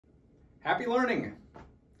Happy learning.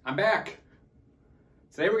 I'm back.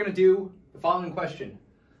 Today we're going to do the following question.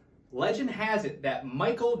 Legend has it that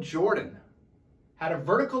Michael Jordan had a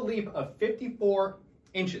vertical leap of 54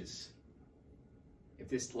 inches. If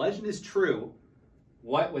this legend is true,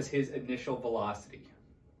 what was his initial velocity?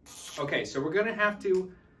 Okay, so we're going to have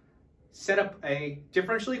to set up a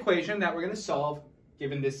differential equation that we're going to solve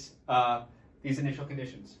given this these initial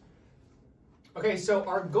conditions. Okay, so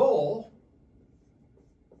our goal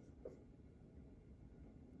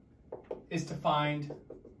is to find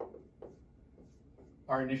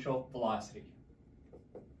our initial velocity.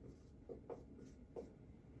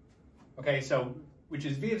 Okay, so which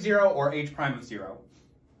is v of 0 or h prime of 0.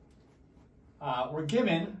 We're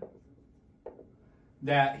given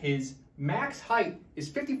that his max height is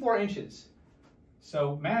 54 inches.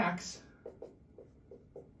 So max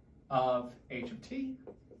of h of t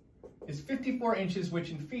is 54 inches, which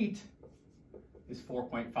in feet is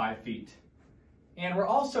 4.5 feet. And we're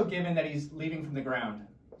also given that he's leaving from the ground.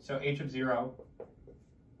 So h of 0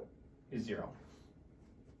 is 0.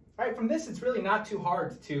 All right, from this, it's really not too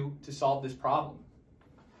hard to solve this problem.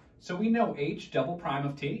 So we know h double prime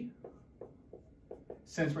of t,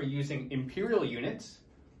 since we're using imperial units,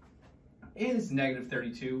 is negative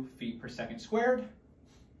 32 feet per second squared.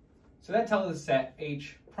 So that tells us that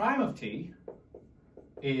h prime of t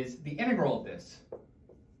is the integral of this,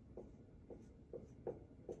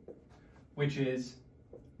 which is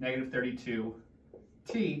negative 32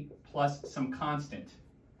 t plus some constant.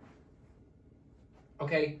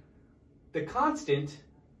 Okay, the constant,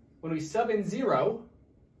 when we sub in 0,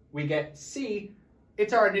 we get c.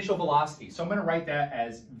 It's our initial velocity. So I'm going to write that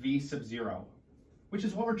as v sub 0, which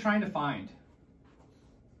is what we're trying to find.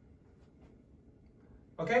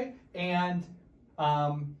 Okay, and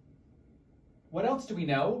what else do we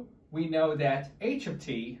know? We know that h of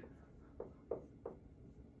t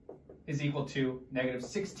is equal to negative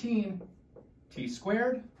 16 t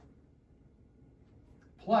squared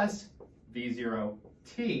plus v0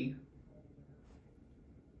 t,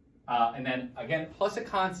 and then again plus a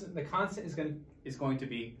constant. The constant is going to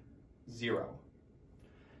be 0.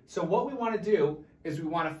 So what we want to do is we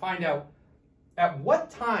want to find out at what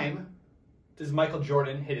time does Michael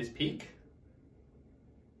Jordan hit his peak,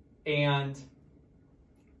 and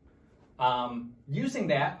using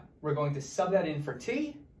that, we're going to sub that in for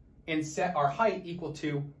t and set our height equal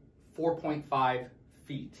to 4.5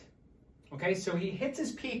 feet. Okay, so he hits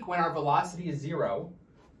his peak when our velocity is 0.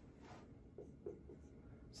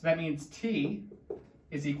 So that means t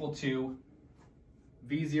is equal to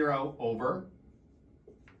v0 over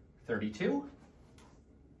 32.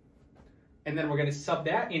 And then we're going to sub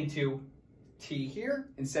that into t here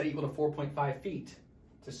and set it equal to 4.5 feet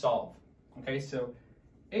to solve. Okay, so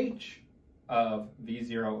h of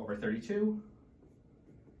v0 over 32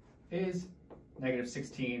 is negative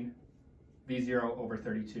 16 v0 over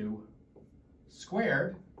 32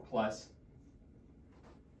 squared plus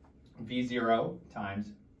v0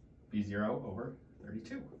 times v0 over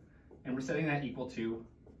 32. And we're setting that equal to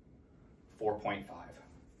 4.5.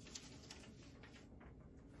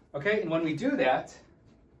 Okay, and when we do that,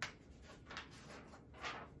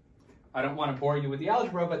 I don't want to bore you with the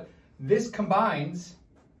algebra, but this combines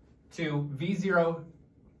to v0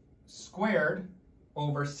 squared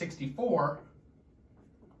over 64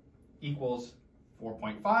 equals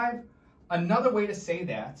 4.5. Another way to say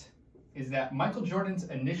that is that Michael Jordan's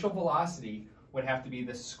initial velocity would have to be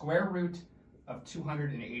the square root of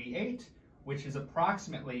 288, which is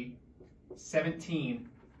approximately 17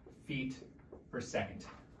 feet per second.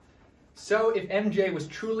 So if MJ was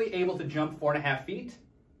truly able to jump 4.5 feet,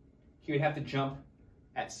 he would have to jump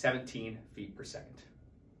at 17 feet per second.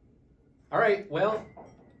 All right, well,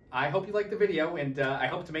 I hope you liked the video, and I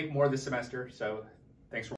hope to make more this semester, so